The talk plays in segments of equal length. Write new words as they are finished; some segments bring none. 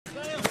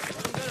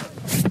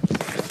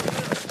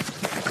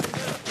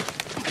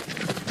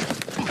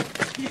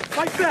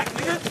Fight back,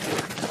 nigga!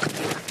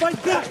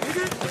 Fight back,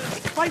 nigga!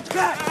 Fight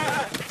back!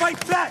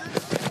 Fight back!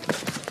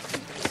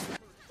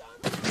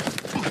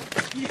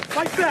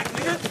 Fight back,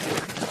 nigga!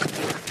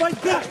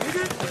 Fight back,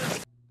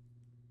 nigga!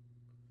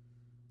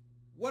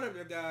 What up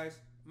there, guys?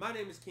 My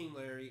name is King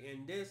Larry,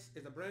 and this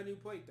is a brand new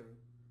playthrough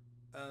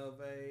of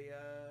a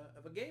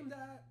game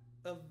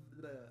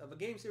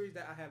series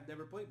that I have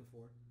never played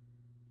before.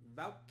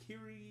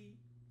 Valkyrie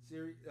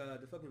series,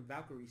 the fucking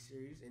Valkyrie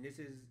series, and this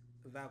is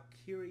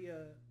Valkyrie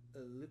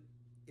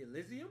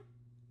Elysium.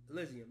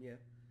 Elysium, yeah.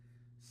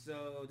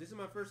 So this is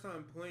my first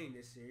time playing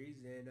this series,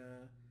 and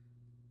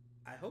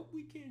I hope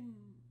we can.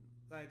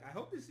 I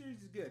hope this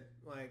series is good.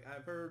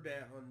 I've heard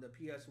that on the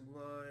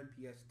PS1,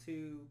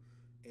 PS2,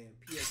 and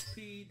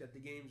PSP that the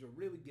games are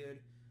really good.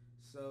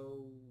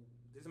 So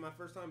this is my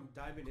first time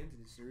diving into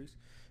this series.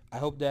 I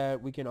hope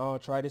that we can all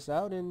try this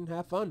out and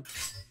have fun.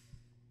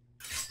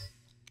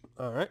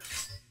 Alright.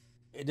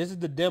 This is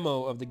the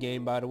demo of the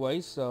game, by the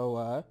way.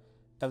 So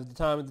at the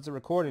time of this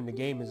recording, the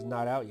game is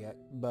not out yet.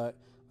 But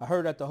I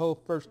heard that the whole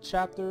first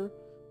chapter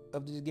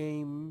of this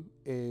game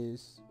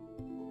is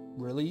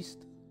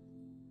released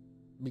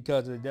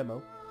because of the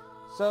demo.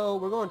 So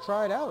we're going to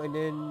try it out, and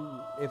then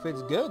if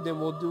it's good, then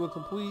we'll do a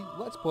complete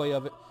let's play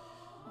of it.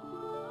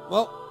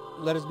 Well,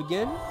 let us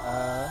begin.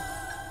 Alright,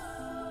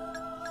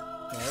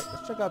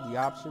 let's check out the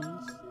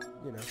options.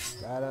 You know,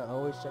 gotta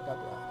always check out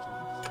the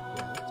options.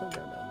 Yeah, let's turn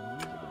down that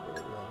music a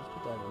bit. Yeah, let's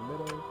put that in the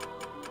middle.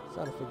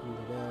 Sound effect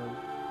music down.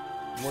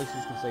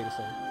 Voices can stay the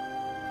same.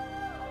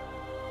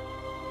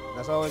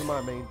 That's always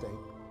my main thing.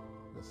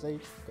 The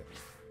safe. Okay.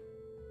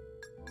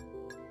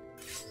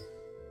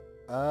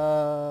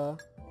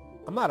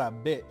 I'm not a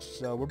bitch,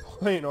 so we're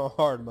playing on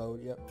hard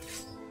mode, yep.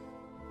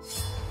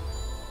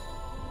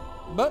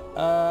 But,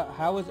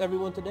 how is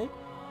everyone today?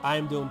 I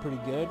am doing pretty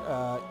good.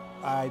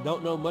 I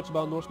don't know much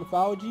about Norse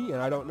mythology,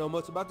 and I don't know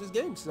much about this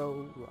game,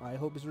 so I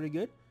hope it's really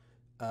good.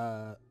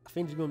 I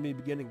think there's going to be a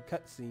beginning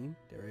cutscene.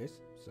 There is,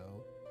 so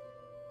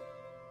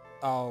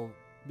I'll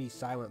be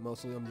silent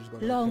mostly. I'm just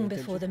going to Long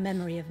before the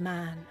memory of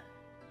man,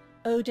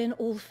 Odin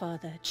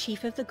Allfather,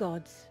 chief of the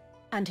gods,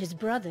 and his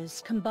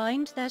brothers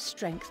combined their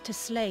strength to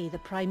slay the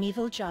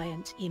primeval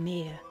giant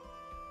Ymir,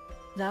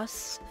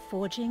 thus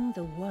forging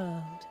the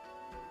world.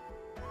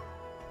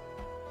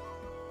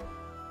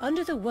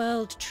 Under the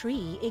world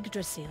tree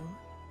Yggdrasil,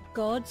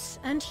 gods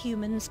and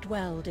humans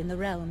dwelled in the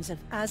realms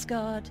of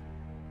Asgard,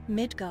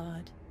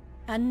 Midgard,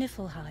 and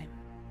Niflheim.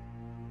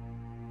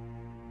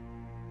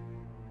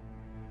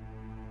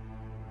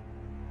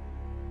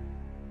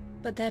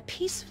 But their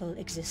peaceful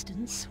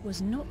existence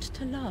was not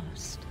to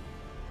last.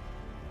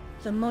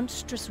 The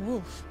monstrous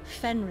wolf,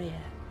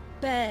 Fenrir,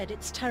 bared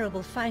its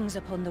terrible fangs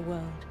upon the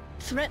world,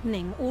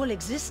 threatening all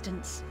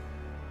existence.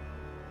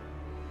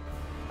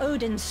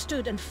 Odin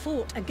stood and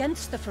fought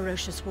against the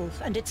ferocious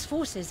wolf and its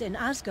forces in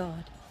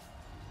Asgard.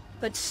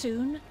 But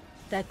soon,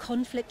 their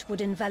conflict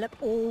would envelop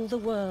all the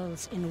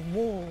worlds in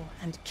war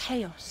and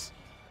chaos.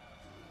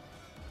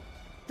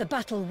 The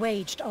battle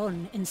waged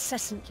on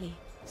incessantly,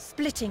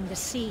 splitting the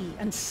sea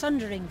and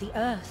sundering the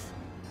earth.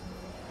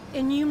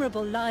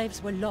 Innumerable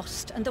lives were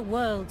lost, and the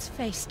worlds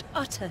faced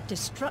utter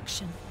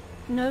destruction.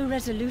 No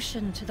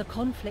resolution to the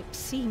conflict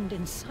seemed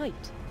in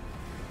sight.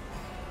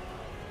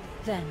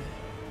 Then,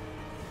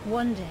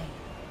 one day,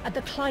 at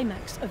the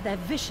climax of their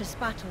vicious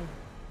battle,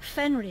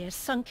 Fenrir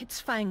sunk its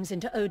fangs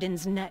into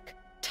Odin's neck,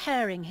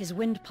 tearing his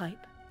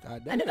windpipe.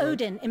 And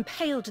Odin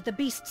impaled the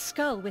beast's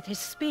skull with his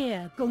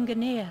spear,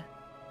 Gungnir.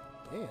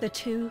 The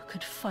two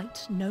could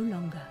fight no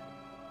longer,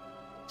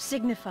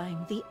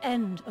 signifying the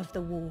end of the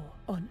war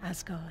on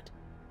Asgard.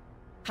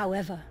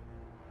 However,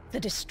 the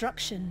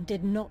destruction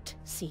did not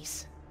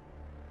cease.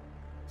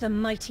 The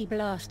mighty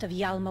blast of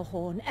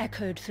Yalmahorn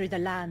echoed through the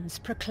lands,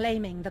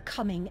 proclaiming the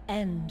coming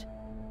end.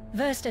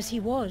 Versed as he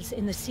was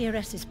in the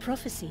seeress's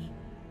prophecy,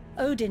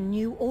 Odin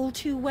knew all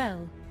too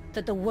well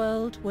that the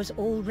world was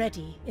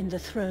already in the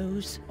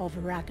throes of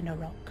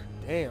Ragnarok.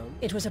 Damn.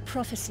 It was a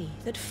prophecy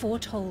that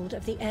foretold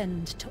of the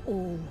end to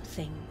all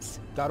things.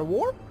 God of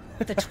War?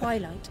 The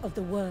twilight of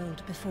the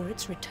world before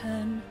its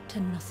return to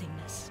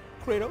nothingness.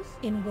 Kratos?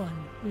 In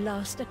one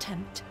last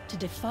attempt to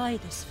defy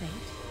this fate,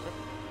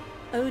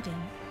 Odin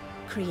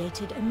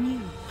created a new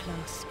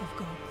class of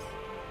gods.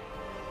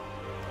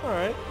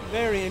 Alright,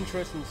 very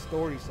interesting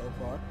story so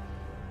far.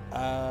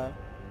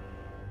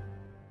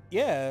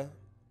 Yeah,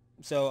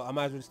 so I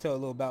might as well just tell a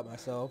little about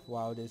myself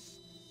while this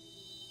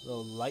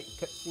little light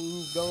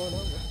cutscene's going on.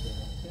 What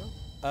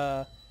the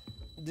hell?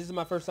 This is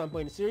my first time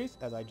playing the series,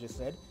 as I just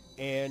said.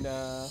 And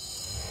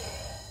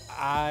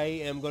I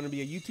am going to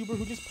be a YouTuber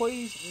who just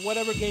plays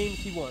whatever games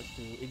he wants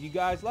to. If you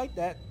guys like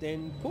that,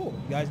 then cool.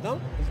 If you guys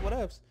don't, it's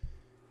whatevs.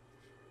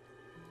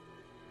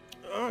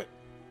 Alright,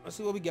 let's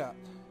see what we got.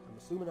 I'm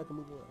assuming I can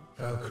move around.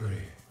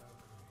 Valkyrie,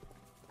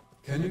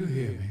 can you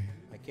hear me?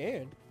 I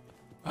can.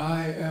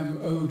 I am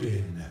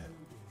Odin,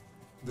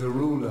 the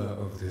ruler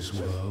of this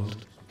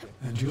world,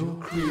 and your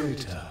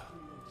creator.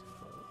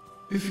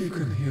 If you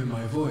can hear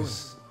my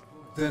voice,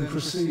 then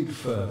proceed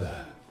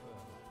further.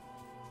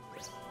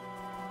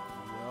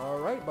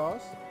 Alright,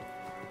 boss.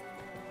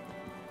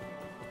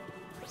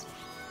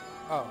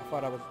 Oh, I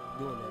thought I was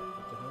doing that.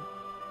 What the hell?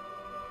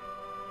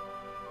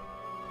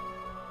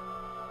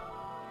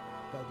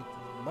 Gotta get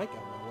the mic out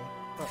of my way.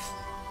 Oh.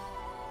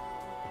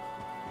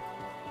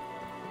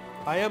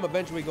 I am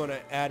eventually going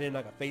to add in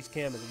like a face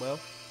cam as well,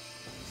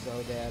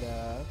 so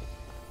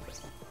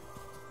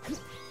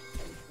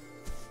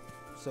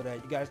that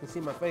you guys can see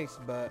my face.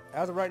 But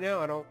as of right now,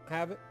 I don't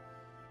have it.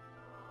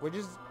 We're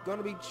just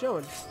gonna be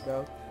chilling,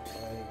 though.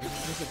 This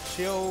is just a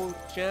chill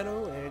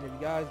channel, and if you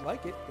guys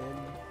like it, then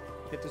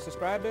hit the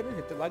subscribe button,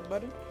 hit the like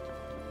button,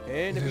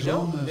 and if you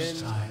don't, then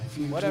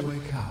whatever.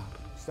 Wake up.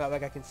 It's not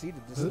like I can see the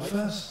But dislike.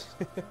 first,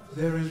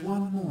 there is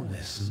one more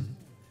lesson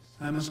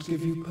I must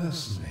give you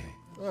personally.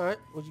 All right,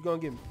 what you gonna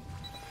give me?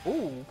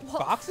 Ooh, What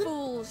boxing.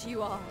 fools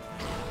you are,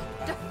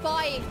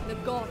 defying the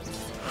gods.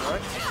 All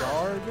right,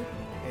 guard,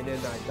 and then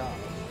I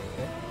dodge.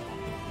 Okay.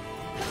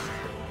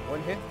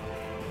 One hit.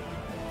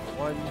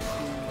 1, 2,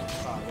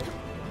 5.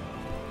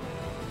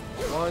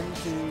 1,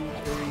 2,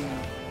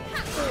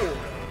 3, 4.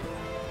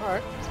 All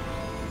right.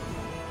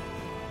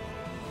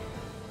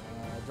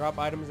 Drop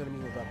items.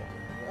 Enemies will drop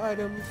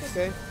items.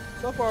 Okay.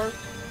 So far,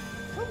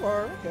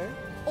 okay.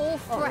 All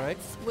All right.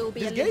 threats will be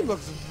This eliminated. game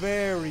looks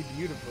very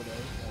beautiful,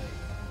 though. Like,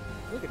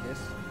 look at this.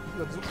 It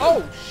looks,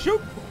 oh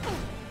shoot!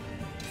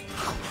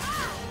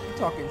 I'm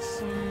talking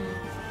smooth.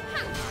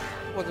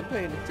 Wasn't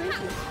paying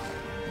attention.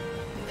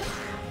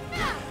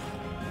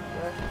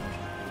 Right.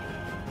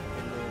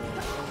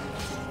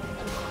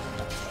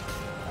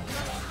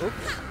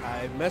 Oops,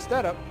 I messed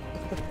that up. 1,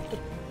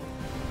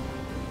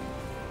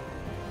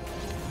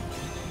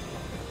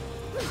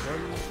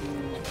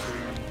 2,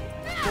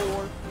 3,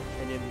 4,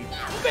 and then we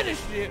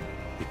finished it.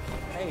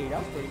 Hey, that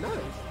was pretty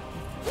nice.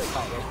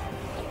 Oh,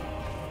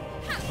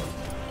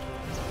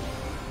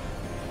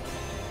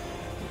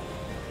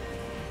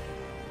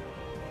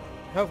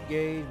 health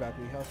gauge,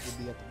 Valkyrie health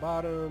will be at the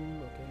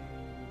bottom. Okay,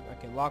 I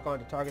can lock on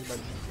to targets by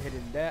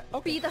hitting that.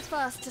 Okay. Be the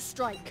first to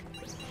strike.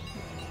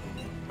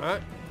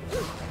 Alright.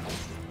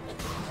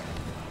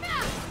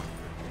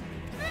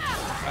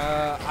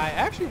 I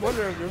actually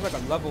wonder if there's like a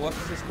level up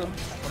system.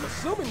 I'm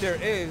assuming there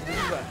is. This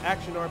is an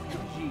action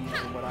RPG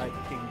from what I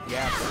can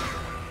gather.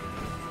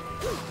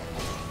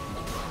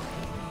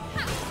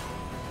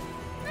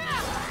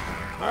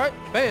 Alright,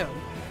 bam.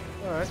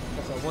 Alright,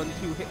 that's a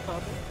 1-2 hit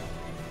combo.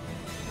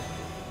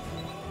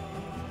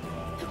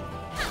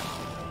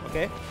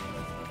 Okay,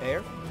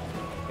 there.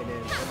 And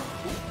then 1,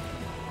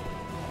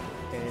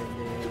 2. And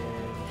then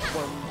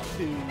 1,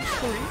 2,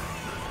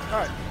 3.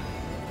 Alright.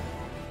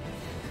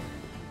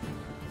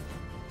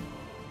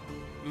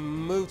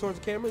 Move towards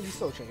the camera, you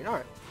still chain.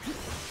 Alright.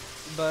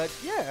 But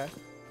yeah,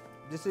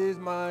 this is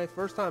my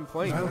first time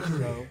playing this,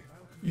 Valkyrie, so.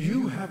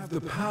 you have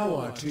the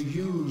power to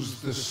use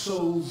the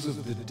souls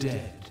of the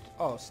dead.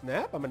 Oh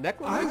snap, I'm a I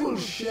necromancer? will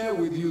share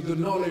with you the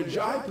knowledge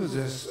I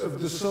possess of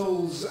the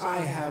souls I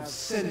have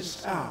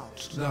sensed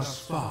out thus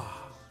far.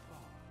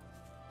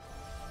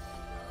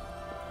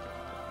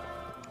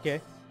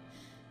 Okay.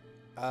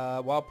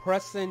 While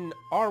pressing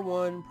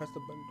R1, press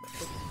the button.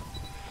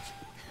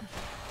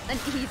 An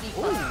easy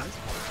fight.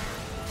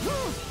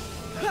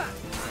 I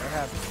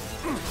have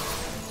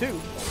 2.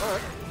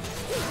 Alright.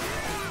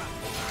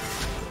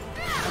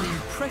 An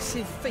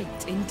impressive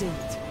feat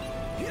indeed.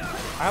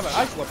 I have an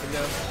ice weapon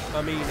now.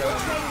 I mean,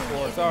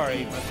 or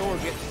sorry, my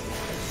sword gets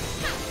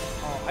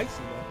all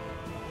icy now.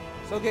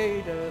 It's okay,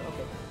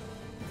 okay.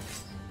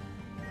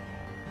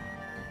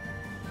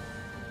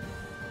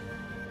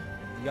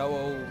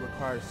 Yellow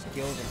requires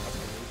skills and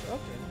upgrades.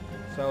 Okay.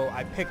 So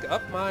I picked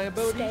up my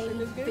abilities Stay in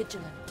this game?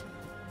 vigilant.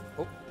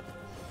 Oh,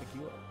 pick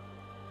you up.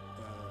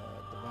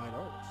 Divine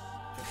Arts.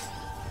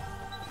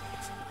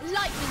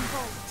 Lightning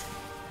bolt.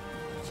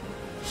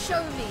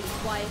 Show me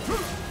why it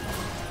is.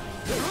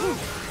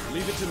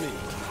 Leave it to me.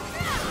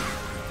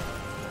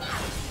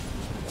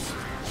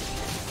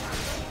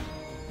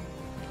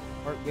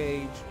 Heart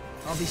gauge.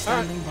 I'll be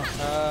standing by.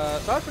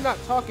 Sorry for not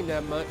talking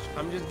that much.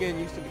 I'm just getting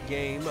used to the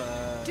game.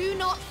 Do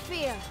not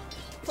fear,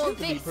 for seems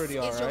to be this pretty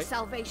is your alright.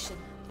 salvation.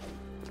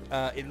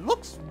 It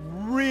looks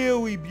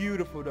really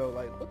beautiful though.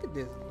 Like, look at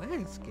this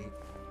landscape.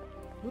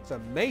 Looks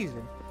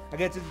amazing. I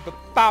guess it's the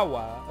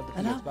power of the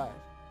Hello? PS5.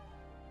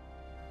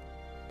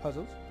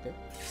 Puzzles. Okay.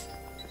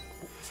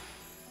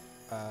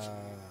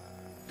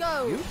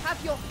 Go, You?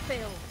 have your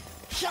fill.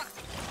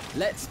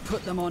 Let's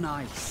put them on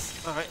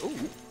ice. All right.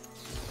 Ooh.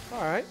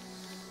 All right.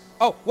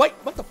 Oh wait.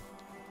 What the?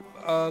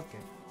 Okay.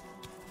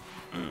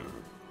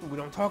 We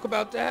don't talk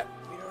about that.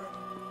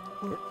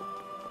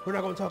 We're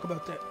not going to talk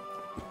about that.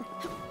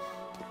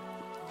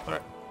 All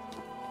right.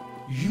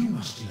 You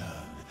must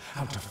learn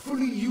how to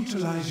fully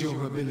utilize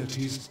your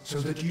abilities so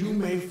that you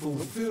may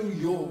fulfill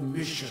your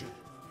mission.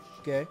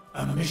 Okay.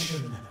 A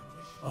mission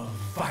of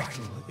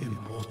vital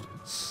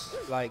importance.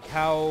 Like,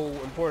 how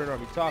important are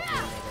we talking?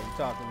 Like, are we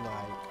talking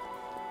like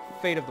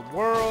fate of the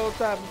world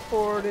type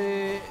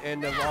important,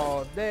 end of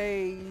all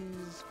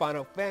days,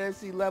 Final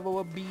Fantasy level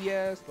of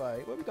BS?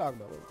 Like, what are we talking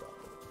about? What are we talking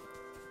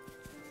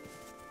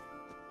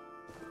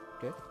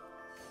about? Okay.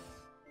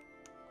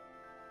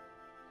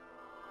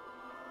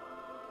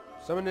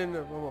 Summoning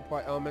will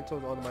apply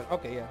elementals on the mind.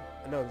 Okay, yeah,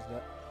 I noticed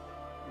that.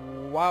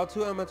 While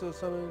 2 elementals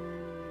summon,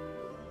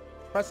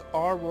 press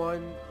R1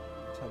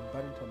 to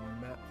button to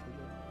map for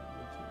them.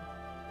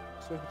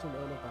 Switch between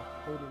elements by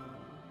holding and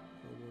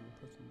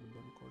pressing the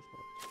button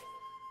corresponds.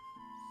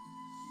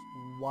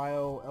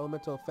 While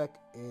elemental effect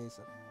is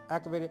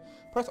activated,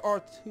 press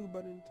R2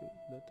 button to.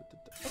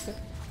 Okay.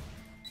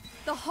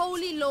 The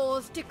holy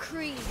laws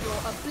decree your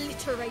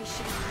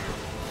obliteration.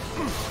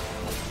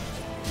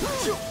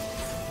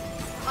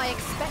 I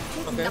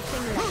expected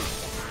nothing less.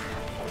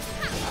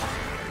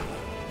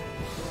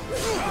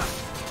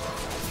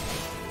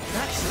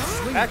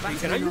 Actually,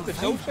 can I use the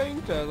dough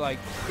chain to like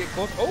get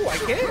close? Oh, I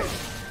can.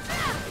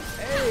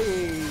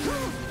 Hey,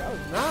 that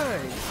was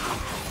nice.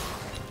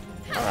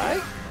 All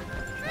right,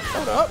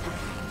 hold up.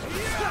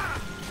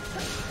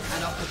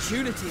 An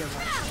opportunity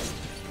arises.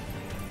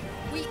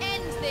 We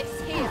end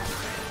this here.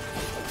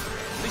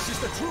 This is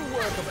the true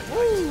work of it.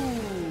 Woo!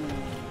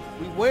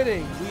 We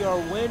winning. We are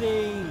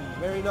winning.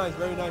 Very nice.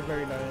 Very nice.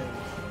 Very nice.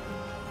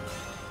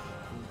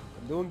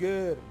 I'm doing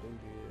good. I'm doing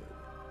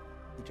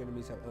good. Each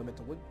enemies have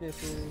elemental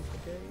weaknesses.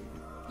 Okay.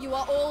 You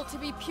are all to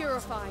be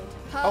purified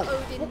per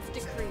Odin's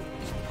decree.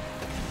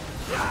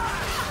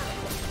 Out.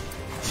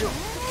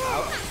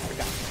 I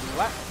got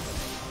flat.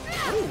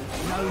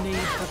 No need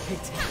for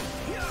pity.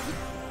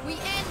 We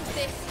end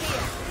this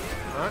here.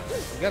 Alright.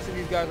 I'm guessing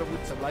these guys are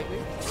weak to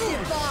lightning.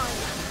 Divine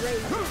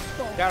rage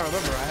storm. Gotta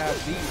remember, I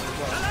have these as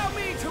well. Allow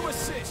me to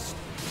assist.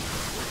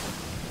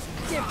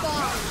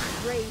 Divine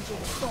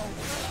raging storm.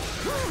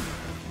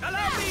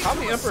 Allow me I'm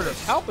to the Emperor of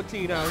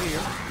Palpatine out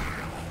here.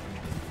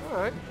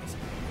 Alright.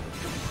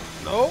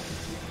 Nope.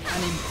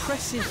 An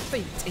impressive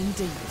feat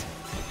indeed.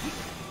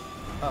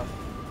 Oh.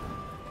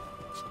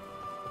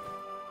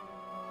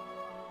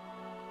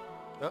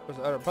 Oh, there's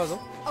another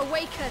puzzle.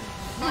 Awaken,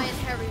 Lion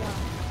Harrier.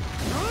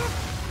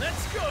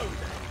 Let's go.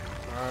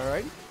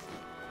 Alright.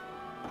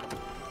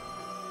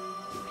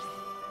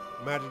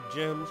 Magic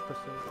gems,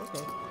 percent.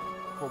 Okay.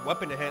 For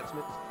weapon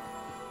enhancements.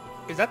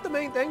 Is that the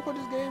main thing for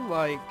this game?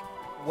 Like,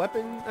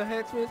 weapon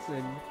enhancements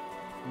and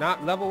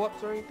not level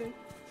ups or anything?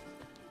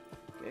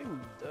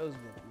 Game does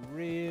look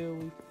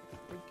really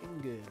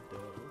freaking good,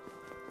 though.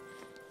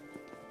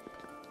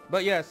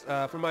 But yes,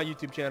 for my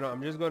YouTube channel,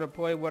 I'm just going to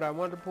play what I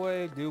want to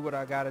play, do what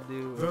I got to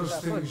do. Those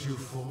things you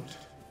fought,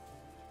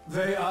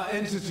 they are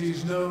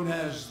entities known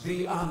as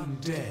the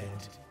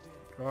undead.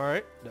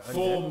 Alright.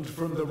 Formed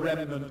from the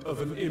remnant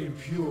of an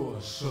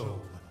impure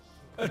soul.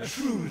 A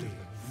truly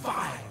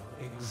vile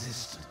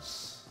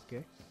existence.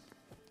 Okay.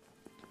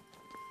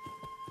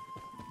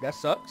 That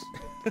sucks.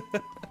 I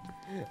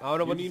don't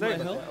know what to say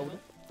about that.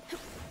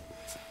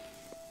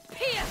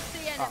 Pierce the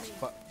Oh, enemy.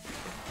 fuck.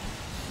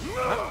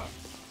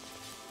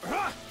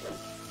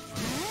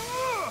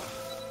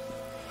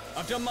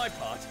 I've done my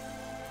part.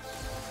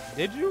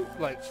 Did you?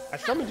 Like, I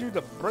summoned you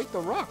to break the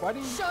rock. Why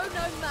didn't you? Show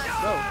no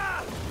mercy. No.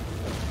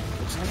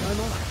 Looks like I'm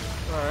on.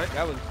 Alright,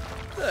 that was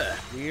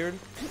weird.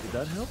 Did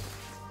that help?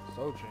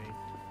 Soul chain.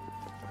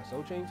 Can I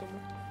soul chain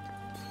somewhere?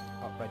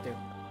 Oh, right there.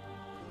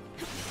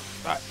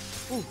 Alright.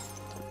 Ooh.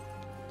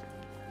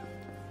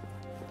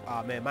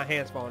 Ah, man, my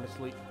hand's falling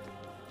asleep.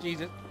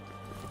 Jesus.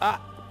 Ah!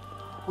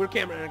 Where the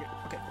camera?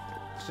 Okay.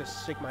 Let's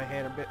just shake my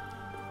hand a bit.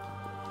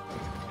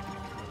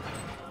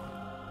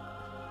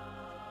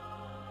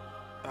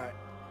 Alright.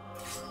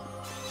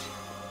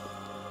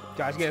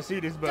 Guys can't see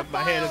this, but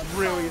my hand is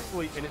really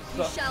asleep and it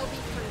You sucks. shall be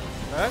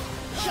free. Alright?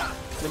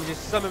 Let me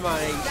just summon my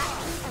Exactly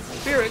as you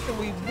spirit and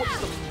we whoop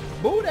some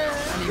booty.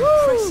 An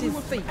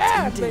impressive feat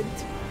indeed.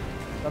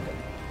 Okay.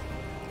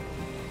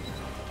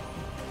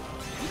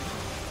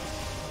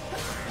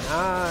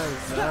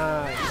 Nice,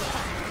 nice.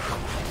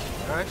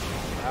 Alright.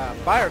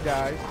 Fire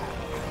guys.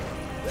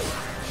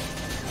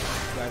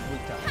 Guys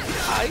weak to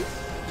ice.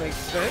 Makes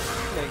sense.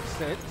 Makes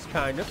sense,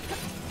 kind of.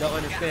 Don't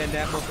understand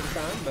that most of the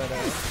time, but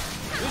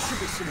This should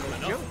be simple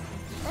enough.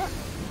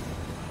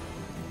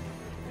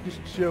 just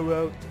chill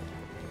out.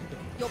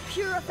 Your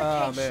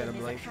purification man, I'm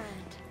is late. at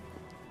hand.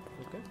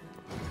 Okay.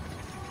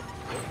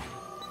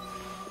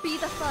 Be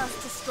the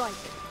first to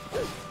strike.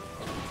 Okay.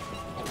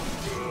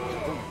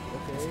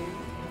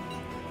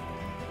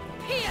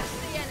 Pierce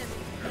the enemy.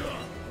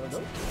 Oh, no.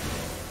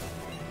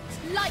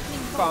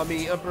 Lightning Call bolt. me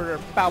Emperor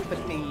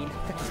Palpatine.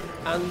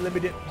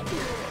 Unlimited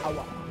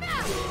power.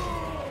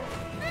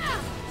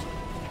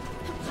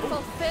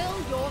 Fulfill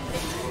your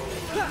mission.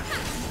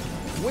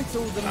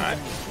 Whittle them down,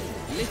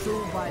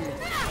 little by little.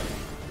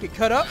 Get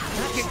cut up.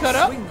 Get cut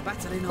up. Swing the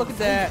battle in Look our at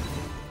that.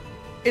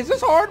 Is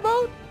this hard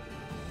mode?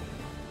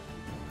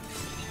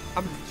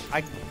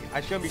 I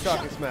shouldn't be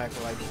talking smack,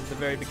 but like this is the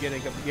very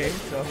beginning of the game,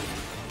 so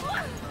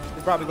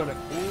it's probably gonna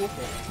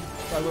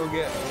probably gonna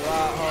get a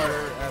lot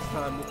harder as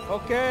time.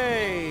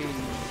 Okay,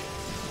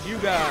 you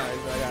guys,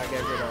 I gotta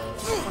get rid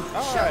of.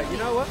 All right, you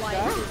know what,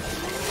 guys?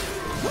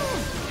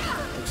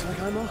 Looks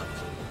like I'm on.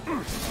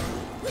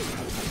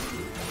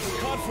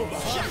 Caught from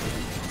behind.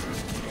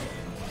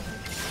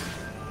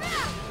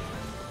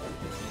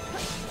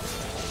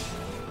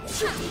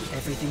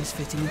 Everything's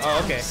fitting into Oh,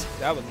 okay, place.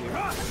 that was weird.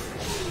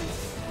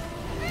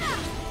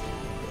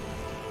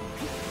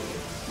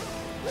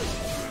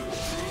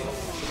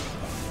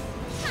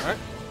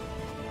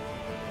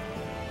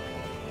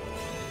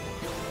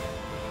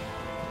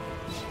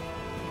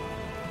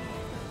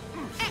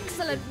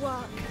 Excellent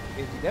work.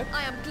 Is he dead?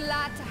 I am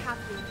glad to have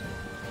you.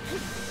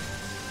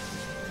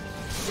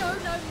 Show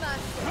no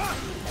mercy.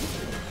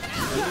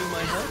 You need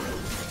my help?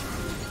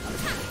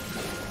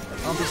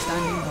 I'll be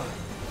standing by.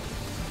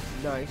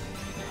 Nice.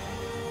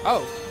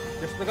 Oh,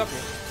 just look up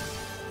here.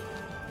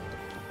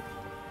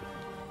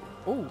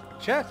 Ooh,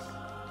 chest.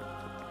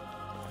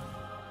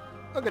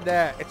 Look at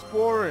that.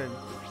 Exploring.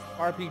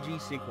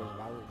 RPG sequence.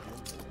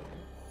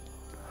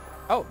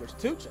 Oh, there's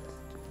 2 chests.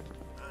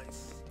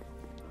 Nice.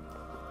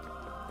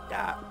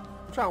 Yeah.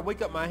 I'm trying to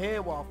wake up my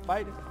hand while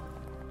fighting.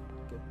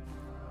 Okay.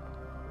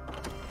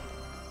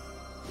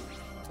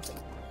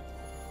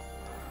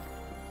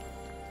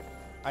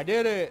 I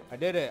did it. I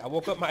did it. I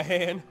woke up my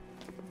hand.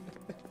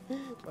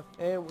 My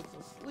hand was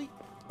asleep.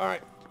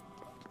 Alright.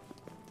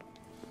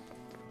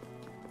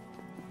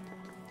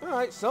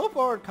 Alright, so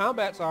far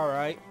combat's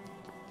alright.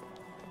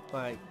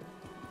 Like,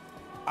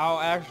 I'll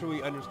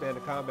actually understand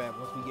the combat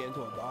once we get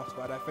into a boss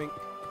fight, I think.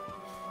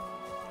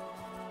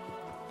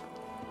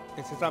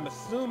 And since I'm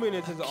assuming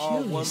this is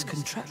all one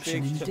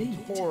contraption big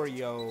indeed.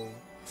 tutorial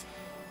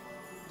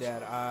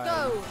that I...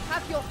 Go,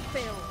 have your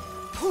fill.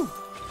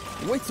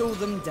 Whittle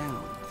them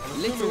down,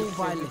 I'm little assuming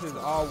by since this is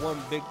little. all one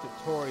big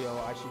tutorial,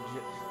 I should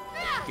just...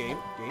 Game.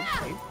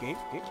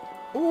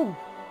 Ooh!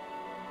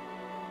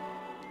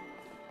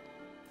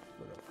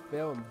 But I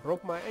fell and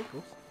broke my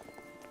ankles.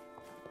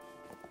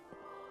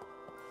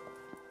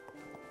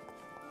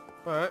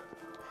 Alright.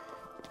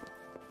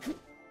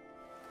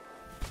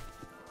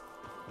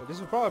 Well, this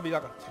would probably be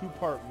like a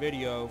 2-part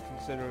video,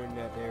 considering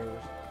that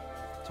there's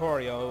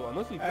tutorial,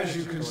 unless we finish As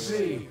you the can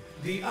tutorial. see,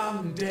 the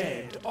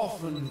undead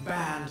often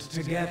band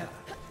together.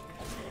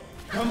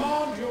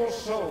 Command your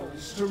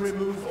souls to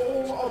remove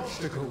all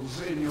obstacles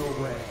in your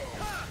way.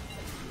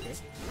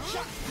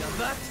 Now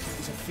that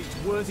is a feat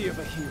worthy of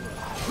a hero.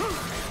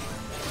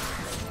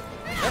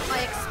 I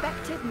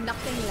expected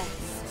nothing less.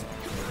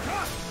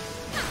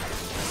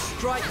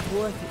 Strike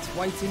worth its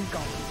weight in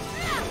gold.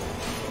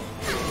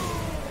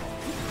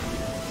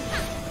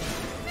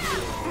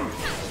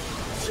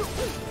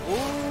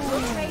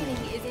 Your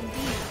training is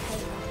indeed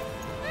paying.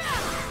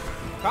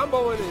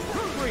 Comboing is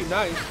pretty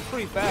nice,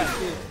 pretty fast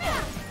too.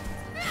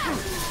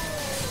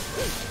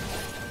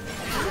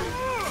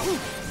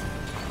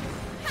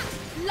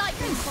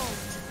 Lightning bolt.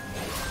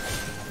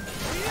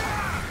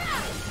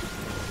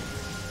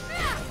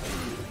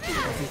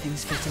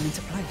 Everything's fitting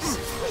into place.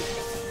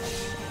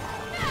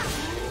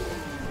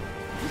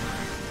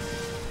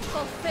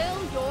 Fulfill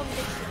your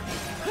mission.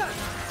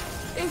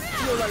 If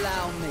you'll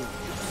allow me.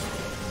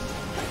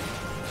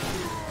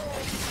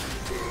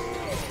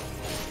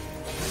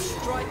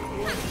 Strike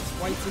worth its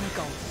weight in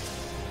gold.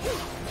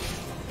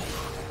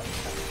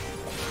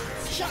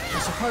 I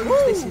suppose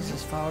this is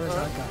as far as I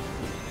go.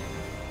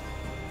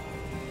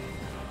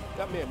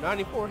 Got me a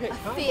 94 hit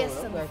combo.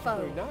 fearsome That's foe.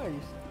 actually pretty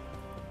nice.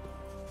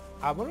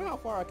 I wonder how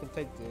far I can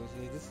take this.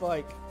 Is this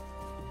like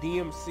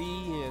DMC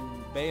and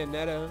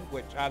Bayonetta,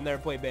 which I've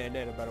never played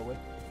Bayonetta, by the way.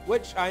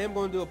 Which I am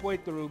going to do a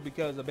playthrough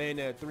because of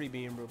Bayonetta 3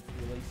 being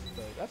released,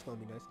 so that's going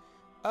to be nice.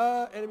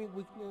 Enemy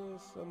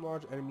weakness. Some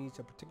large enemies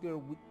have particular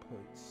weak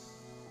points.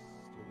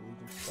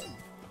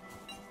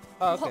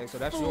 Oh, okay, What so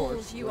that's fools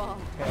yours. you are.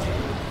 Okay.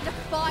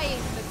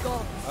 Defying the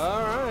gods.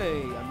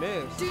 Alright, I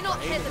missed. Do not I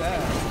hated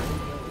hesitate.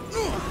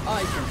 that.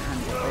 I can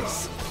handle this.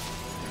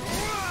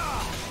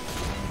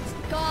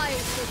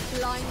 Guide with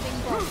blinding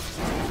bolt.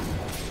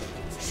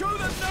 Show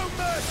them no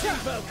mercy,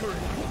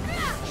 Valkyrie!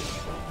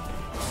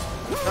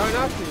 Try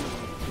not to.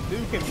 The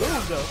dude can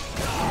move though.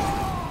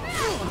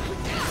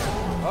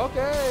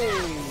 Okay.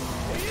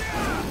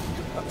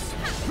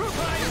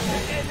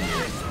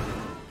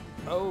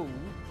 Oh.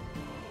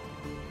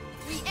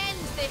 We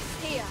end this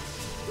here.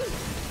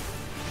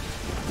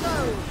 Go,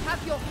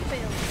 have your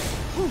fill.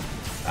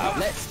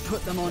 Let's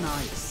put them on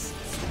ice.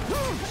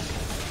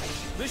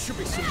 This should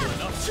be simple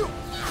enough.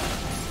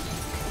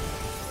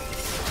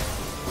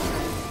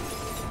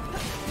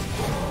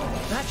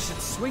 That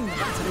should swing the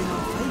battle in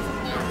our favor.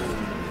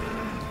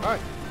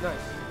 Alright,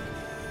 nice.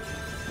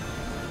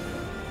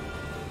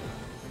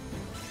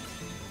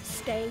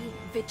 Stay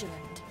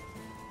vigilant.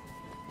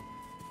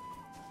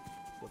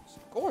 Looks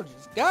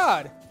gorgeous.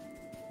 God!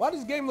 Why does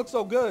this game look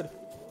so good?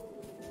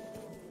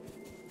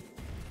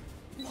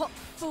 What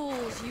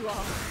fools you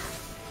are.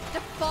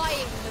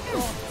 Defying the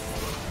gods.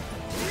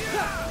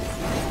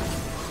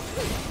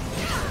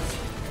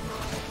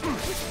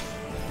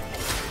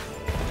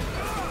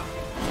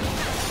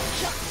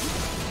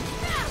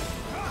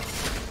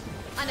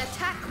 An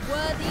attack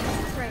worthy of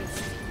praise.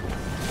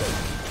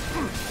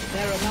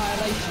 Their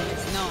annihilation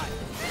is nigh.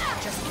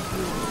 Just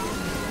before.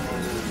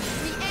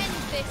 We end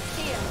this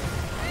here.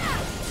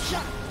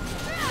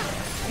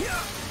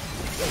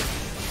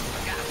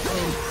 An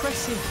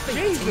impressive feat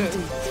Jesus.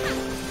 indeed.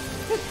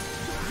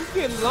 You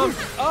get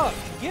lumped up.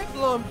 Get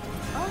lumped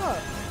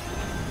up.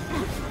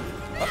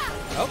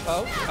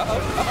 Uh-oh.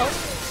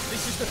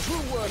 This is the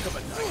true work of a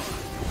knight.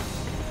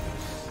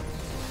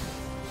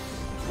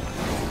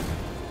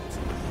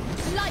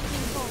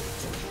 Lightning bolt.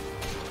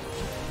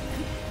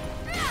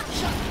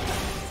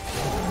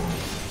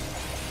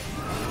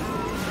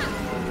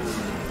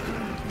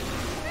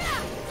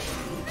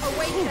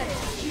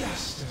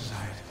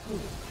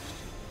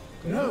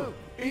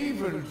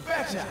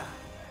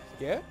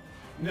 Yeah?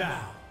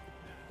 Now,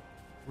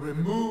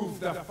 remove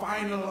the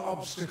final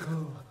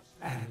obstacle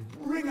and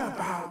bring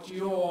about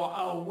your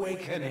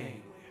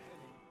awakening.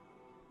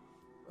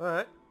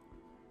 Alright.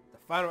 The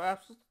final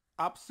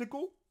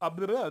obstacle?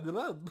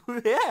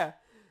 Yeah.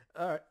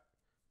 Alright.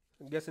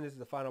 I'm guessing this is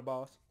the final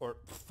boss. Or,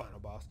 final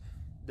boss.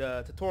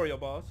 The tutorial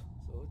boss.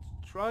 So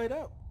let's try it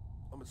out.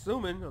 I'm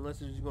assuming, unless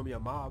there's going to be a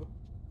mob.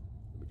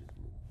 Let me just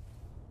move.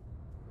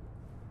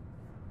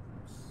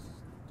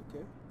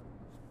 Okay.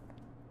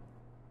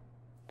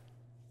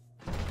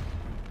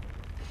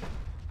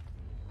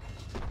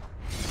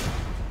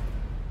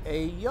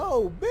 Hey,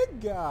 yo, big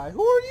guy.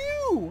 Who are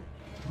you?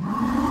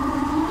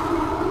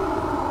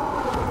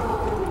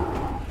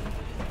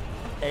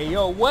 Hey,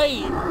 yo,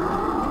 wait. Is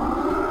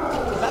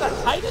that a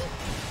Titan?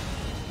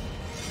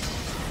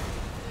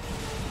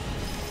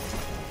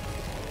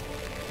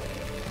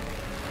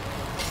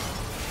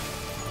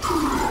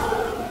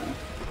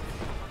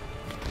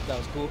 That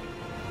was cool.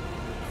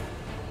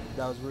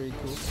 That was really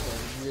cool. That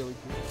was really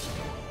cool.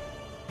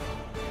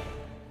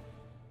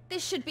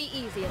 This should be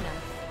easy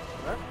enough.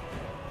 Alright.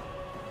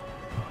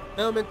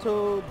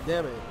 Elemental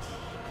damage.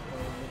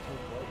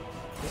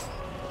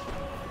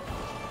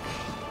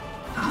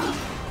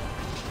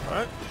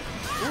 Alright.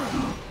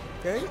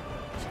 Okay.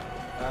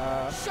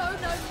 Show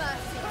no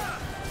mercy.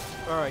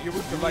 Alright, you're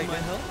weak to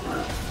lightning.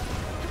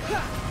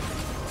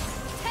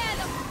 Tear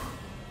them.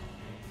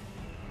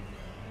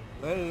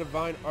 Land a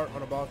divine art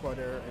on a boss while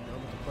there and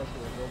elemental pressure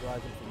will go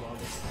rising for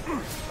longer.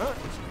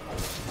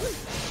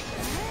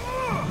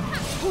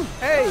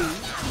 Hey!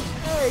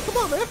 Hey, come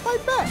on, man!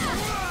 Fight back!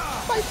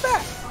 Fight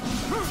back!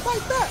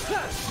 Fight back!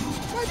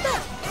 Fight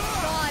back!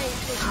 Rise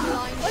this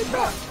blind. Fight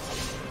back!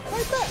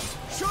 Fight back!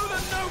 Show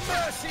them no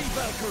mercy,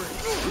 Valkyrie!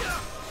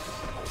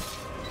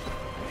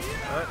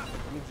 Alright,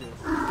 let me just...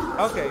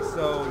 Okay,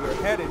 so your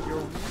head is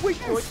your weak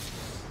point.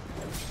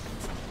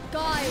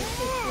 Guide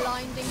this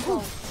blinding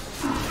bolt.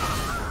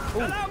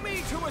 Allow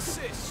me to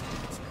assist!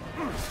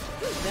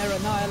 Their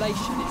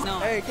annihilation is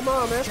not. Hey, come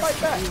on, man! Fight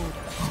back!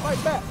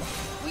 Fight back!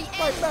 We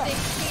Fight end back.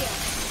 this here.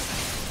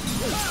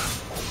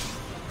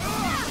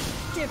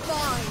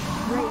 Divine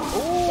rage.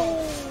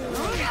 Ooh!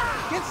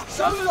 Get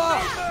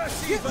stunlocked!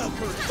 Mercy, Get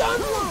Valkyrie!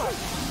 stunlocked!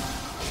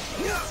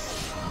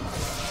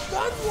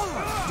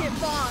 Stunlocked!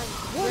 Divine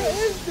What rage.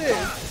 is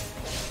this?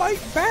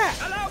 Fight back!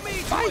 Allow me to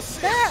Fight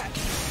assist! back!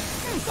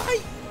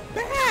 Fight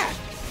back!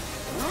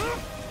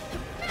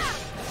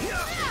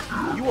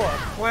 You are a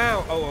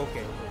clown. Oh,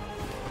 okay.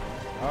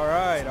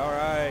 Alright,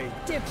 alright.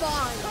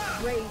 Divine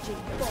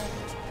raging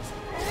bolt.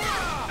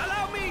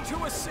 Allow me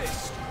to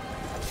assist!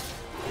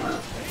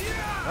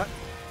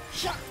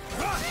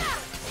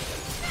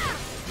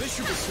 This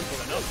should be simple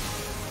enough.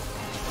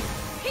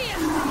 Pierce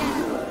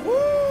again.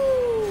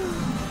 Woo!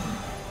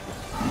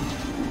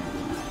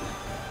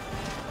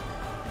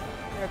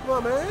 Yeah, come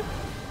on, man.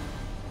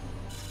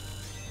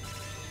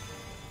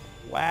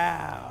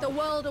 Wow. The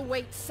world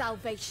awaits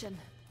salvation.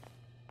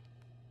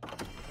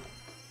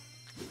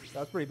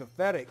 That's pretty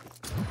pathetic.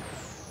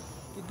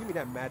 Give me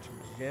that magic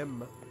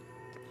gem.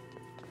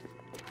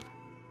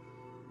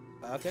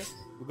 Okay,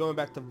 we're going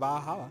back to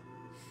Valhalla.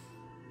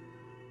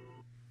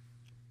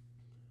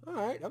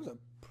 Alright, that was a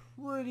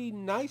pretty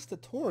nice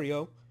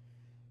tutorial.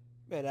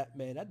 Man,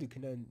 that dude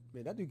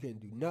can't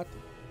do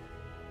nothing.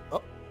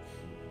 Oh.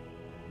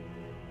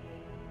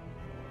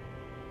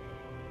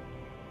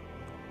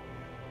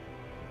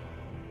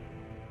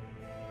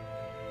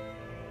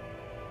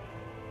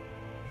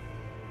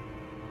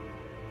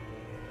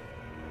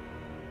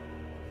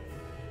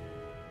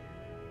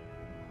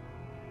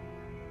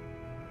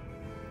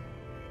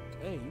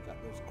 Hey, you got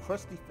those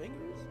crusty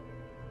fingers?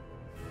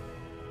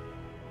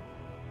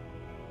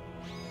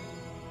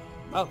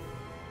 Oh.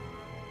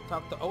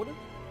 Talk to Odin?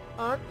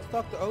 Alright, let's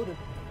talk to Odin.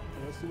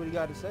 Let's see what he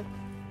got to say.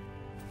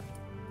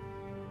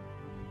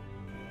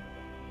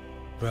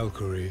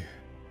 Valkyrie,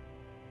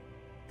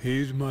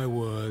 heed my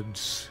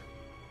words.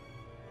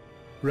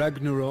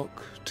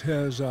 Ragnarok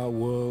tears our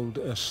world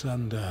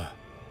asunder.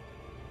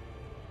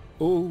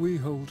 All we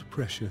hold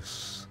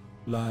precious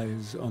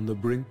lies on the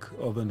brink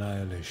of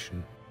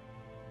annihilation.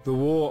 The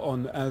war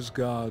on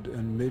Asgard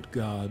and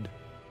Midgard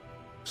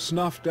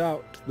snuffed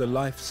out the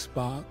life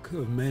spark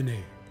of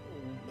many.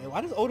 Man,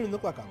 why does Odin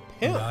look like a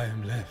pimp? And I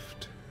am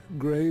left,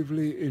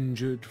 gravely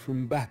injured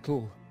from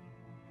battle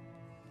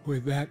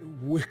with that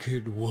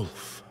wicked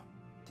wolf.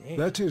 Damn.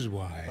 That is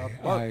why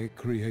I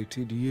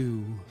created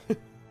you,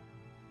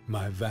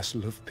 my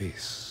vassal of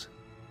peace.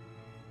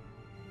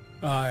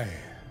 I,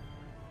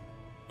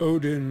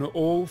 Odin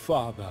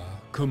All-Father,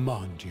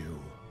 command you.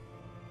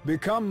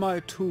 Become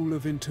my tool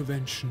of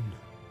intervention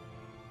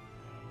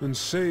and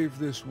save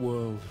this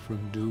world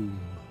from doom.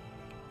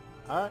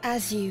 Alright.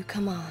 As you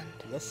command.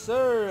 Yes,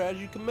 sir. As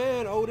you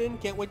command, Odin.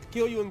 Can't wait to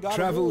kill you in God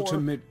Travel of War. to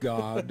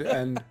Midgard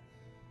and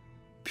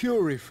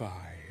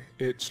purify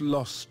its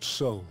lost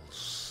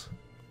souls.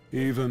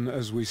 Even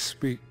as we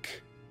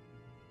speak,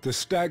 the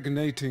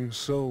stagnating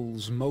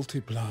souls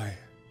multiply.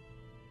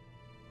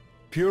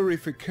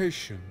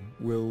 Purification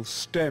will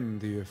stem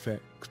the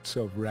effects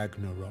of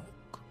Ragnarok.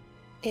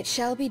 It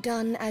shall be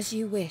done as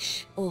you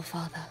wish,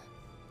 Allfather.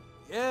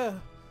 Yeah.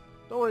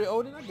 Don't worry,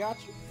 Odin. I got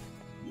you.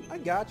 I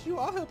got you.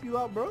 I'll help you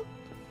out, bro.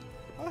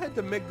 I'll head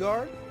to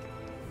Midgard.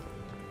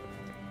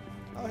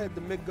 I'll head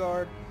to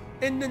Midgard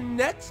in the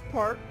next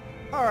part.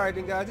 Alright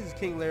then, guys. This is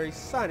King Larry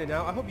signing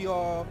out. I hope you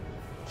all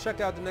check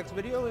out the next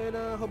video, and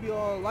I hope you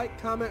all like,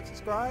 comment,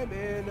 subscribe,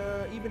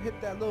 and even hit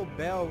that little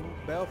bell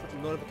for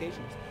some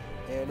notifications.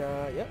 And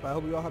yep, I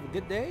hope you all have a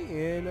good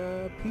day,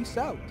 and peace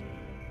out.